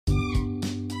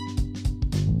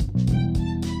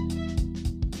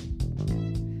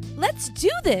Let's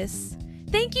do this!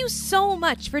 Thank you so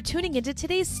much for tuning into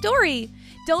today's story.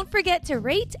 Don't forget to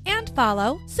rate and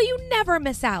follow so you never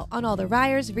miss out on all the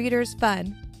Ryers Readers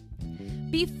fun.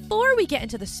 Before we get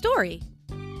into the story,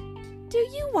 do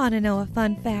you want to know a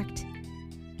fun fact?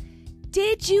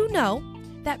 Did you know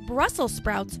that Brussels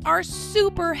sprouts are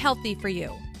super healthy for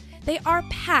you? They are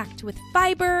packed with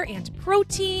fiber and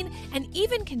protein and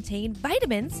even contain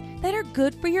vitamins that are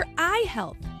good for your eye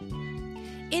health.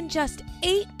 In just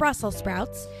 8 Brussels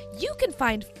sprouts, you can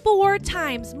find 4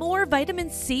 times more vitamin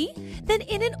C than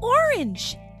in an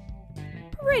orange.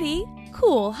 Pretty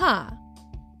cool, huh?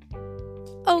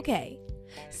 Okay,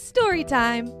 story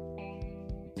time.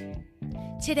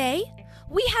 Today,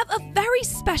 we have a very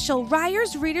special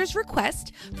Ryers Readers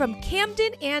request from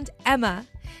Camden and Emma.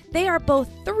 They are both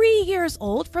 3 years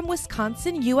old from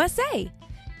Wisconsin, USA.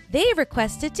 They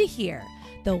requested to hear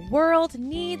The World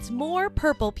Needs More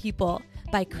Purple People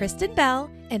by Kristen Bell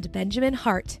and Benjamin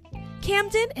Hart.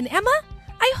 Camden and Emma,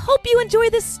 I hope you enjoy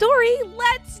this story.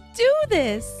 Let's do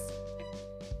this.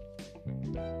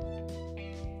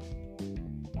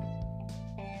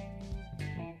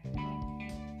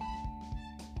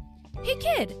 Hey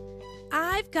kid,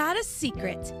 I've got a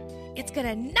secret. It's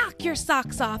gonna knock your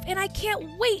socks off and I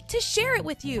can't wait to share it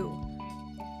with you.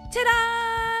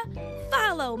 Ta-da!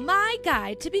 Follow my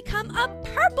guide to become a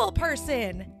purple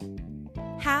person.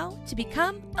 How to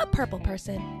Become a Purple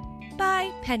Person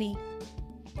by Penny.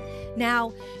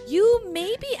 Now, you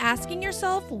may be asking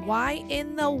yourself, why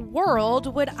in the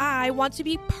world would I want to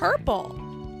be purple?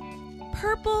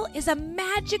 Purple is a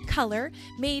magic color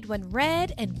made when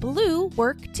red and blue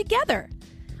work together.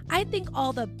 I think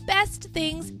all the best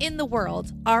things in the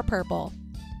world are purple.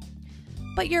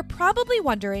 But you're probably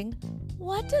wondering,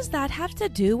 what does that have to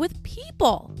do with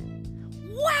people?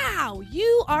 Wow,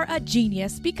 you are a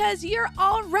genius because you're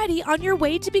already on your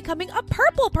way to becoming a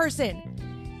purple person.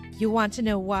 You want to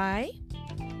know why?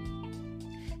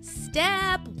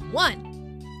 Step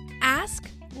 1.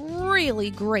 Ask really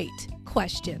great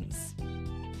questions.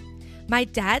 My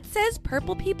dad says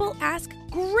purple people ask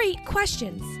great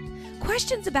questions.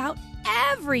 Questions about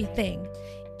everything.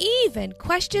 Even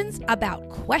questions about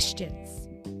questions.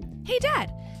 Hey,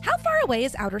 Dad, how far away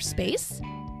is outer space?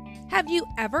 Have you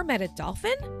ever met a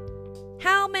dolphin?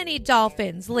 How many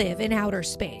dolphins live in outer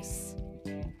space?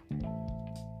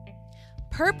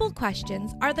 Purple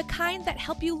questions are the kind that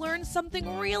help you learn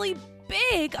something really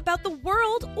big about the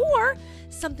world or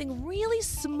something really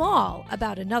small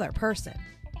about another person.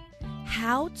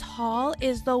 How tall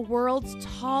is the world's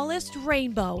tallest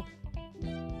rainbow?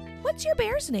 What's your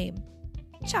bear's name?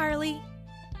 Charlie.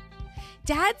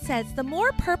 Dad says the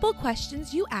more purple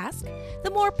questions you ask,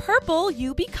 the more purple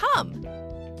you become.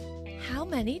 How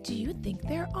many do you think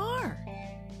there are?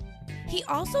 He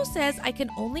also says I can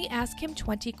only ask him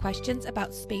 20 questions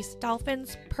about space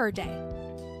dolphins per day.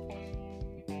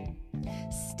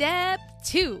 Step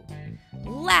 2.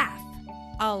 Laugh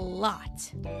a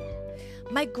lot.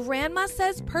 My grandma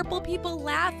says purple people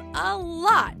laugh a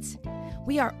lot.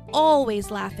 We are always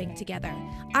laughing together.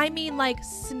 I mean like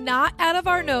snot out of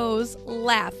our nose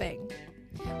laughing.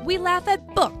 We laugh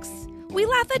at books. We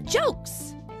laugh at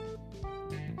jokes.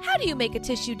 How do you make a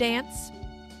tissue dance?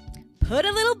 Put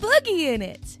a little boogie in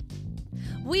it.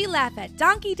 We laugh at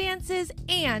donkey dances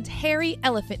and hairy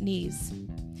elephant knees.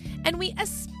 And we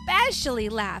especially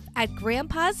laugh at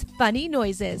Grandpa's funny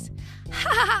noises. Ha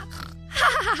ha ha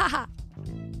ha ha ha.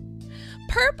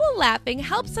 Purple laughing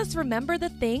helps us remember the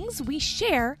things we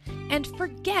share and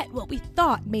forget what we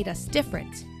thought made us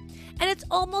different. And it's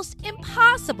almost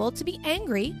impossible to be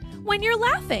angry when you're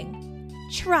laughing.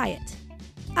 Try it.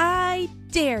 I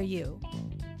dare you.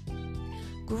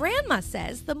 Grandma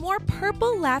says the more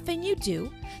purple laughing you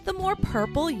do, the more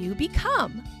purple you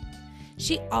become.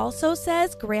 She also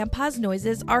says Grandpa's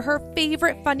noises are her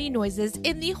favorite funny noises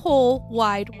in the whole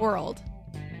wide world.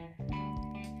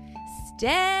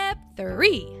 Step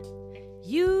 3.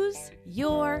 Use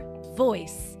your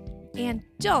voice and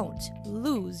don't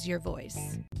lose your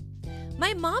voice.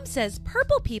 My mom says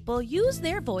purple people use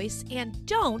their voice and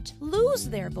don't lose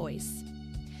their voice.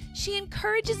 She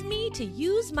encourages me to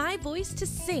use my voice to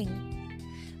sing.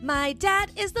 My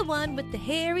dad is the one with the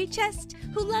hairy chest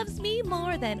who loves me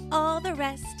more than all the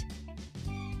rest.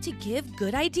 To give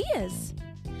good ideas.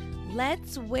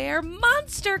 Let's wear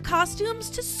monster costumes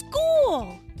to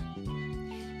school.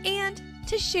 And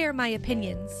to share my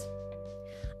opinions.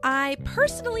 I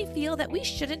personally feel that we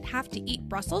shouldn't have to eat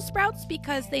Brussels sprouts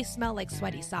because they smell like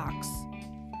sweaty socks.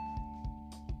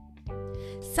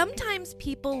 Sometimes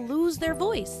people lose their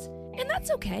voice, and that's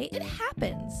okay, it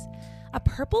happens. A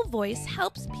purple voice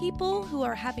helps people who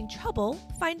are having trouble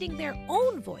finding their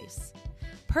own voice.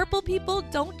 Purple people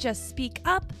don't just speak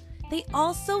up, they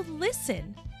also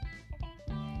listen.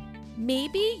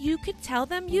 Maybe you could tell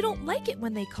them you don't like it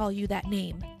when they call you that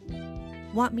name.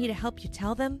 Want me to help you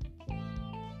tell them?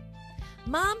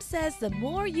 Mom says the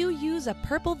more you use a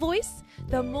purple voice,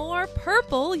 the more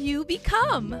purple you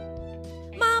become.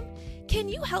 Mom, can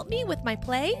you help me with my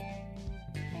play?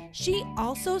 She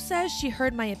also says she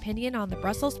heard my opinion on the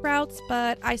Brussels sprouts,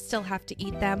 but I still have to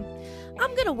eat them.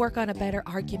 I'm going to work on a better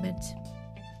argument.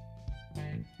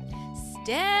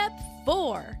 Step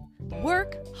 4.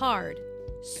 Work hard.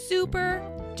 Super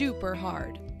duper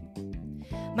hard.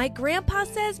 My grandpa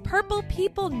says purple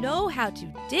people know how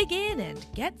to dig in and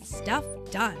get stuff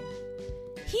done.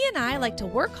 He and I like to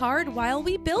work hard while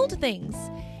we build things,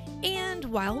 and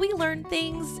while we learn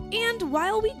things, and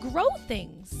while we grow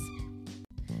things.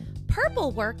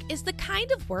 Purple work is the kind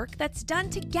of work that's done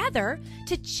together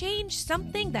to change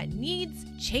something that needs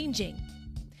changing.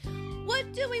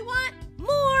 What do we want?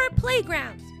 More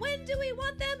playgrounds. When do we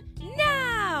want them?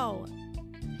 Now!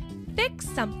 Fix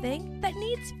something that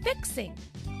needs fixing,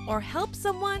 or help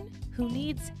someone who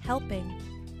needs helping.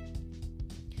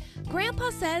 Grandpa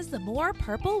says the more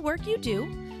purple work you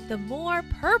do, the more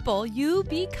purple you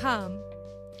become.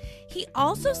 He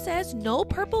also says no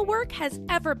purple work has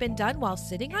ever been done while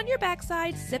sitting on your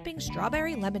backside sipping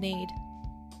strawberry lemonade.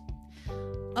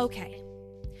 Okay,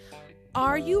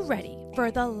 are you ready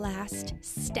for the last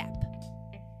step?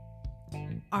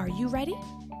 Are you ready?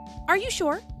 Are you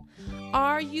sure?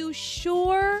 Are you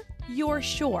sure you're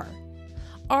sure?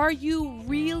 Are you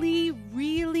really,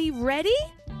 really ready?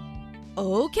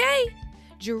 Okay,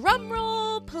 drum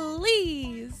roll,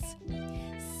 please.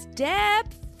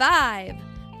 Step 5.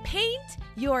 Paint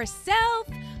yourself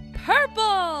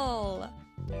purple.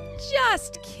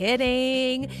 Just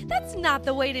kidding. That's not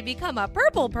the way to become a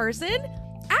purple person.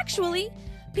 Actually,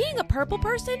 being a purple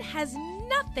person has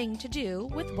nothing to do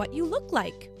with what you look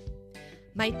like.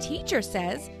 My teacher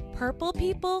says purple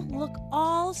people look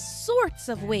all sorts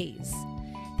of ways.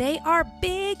 They are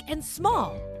big and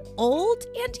small, old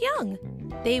and young.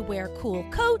 They wear cool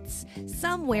coats,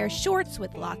 some wear shorts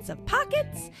with lots of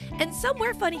pockets, and some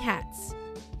wear funny hats.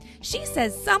 She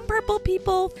says some purple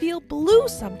people feel blue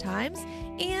sometimes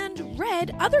and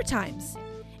red other times.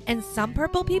 And some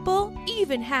purple people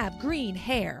even have green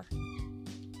hair.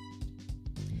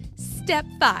 Step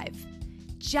 5.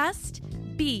 Just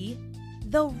be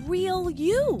the real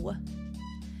you.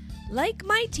 Like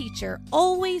my teacher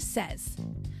always says,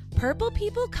 purple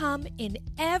people come in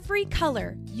every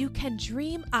color you can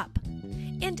dream up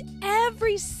and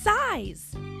every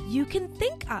size you can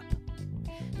think up.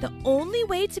 The only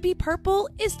way to be purple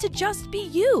is to just be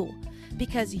you,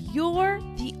 because you're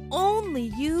the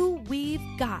only you we've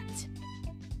got.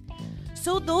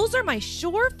 So those are my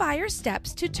surefire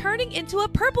steps to turning into a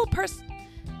purple person.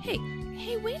 Hey,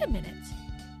 wait a minute.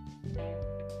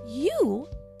 You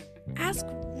ask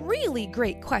really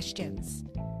great questions.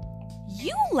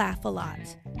 You laugh a lot.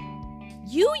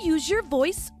 You use your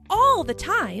voice all the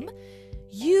time.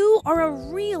 You are a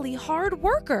really hard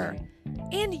worker.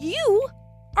 And you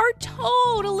are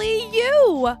totally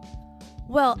you.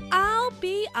 Well, I'll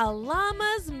be a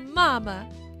llama's mama.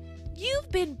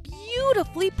 You've been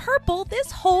beautifully purple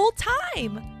this whole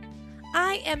time.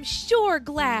 I am sure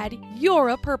glad you're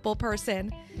a purple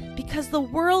person, because the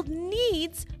world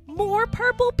needs more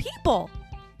purple people,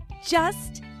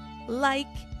 just like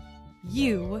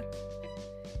you.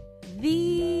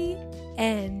 The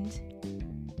end.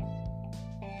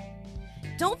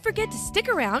 Don't forget to stick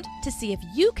around to see if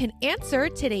you can answer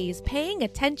today's paying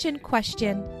attention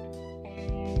question.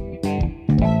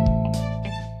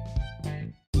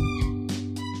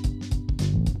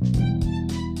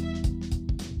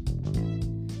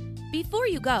 Before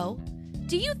you go,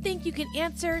 do you think you can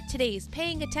answer today's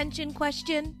paying attention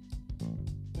question?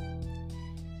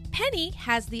 Penny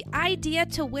has the idea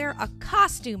to wear a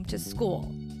costume to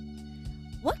school.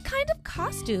 What kind of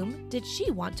costume did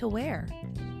she want to wear?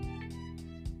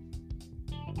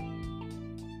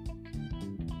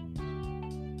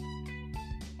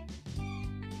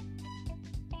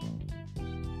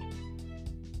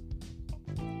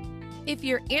 If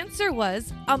your answer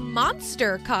was a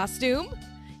monster costume,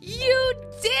 you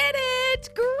did it!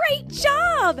 Great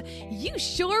job! You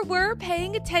sure were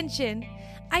paying attention.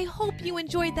 I hope you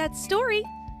enjoyed that story.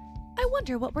 I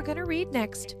wonder what we're going to read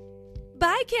next.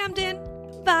 Bye, Camden.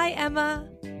 Bye, Emma.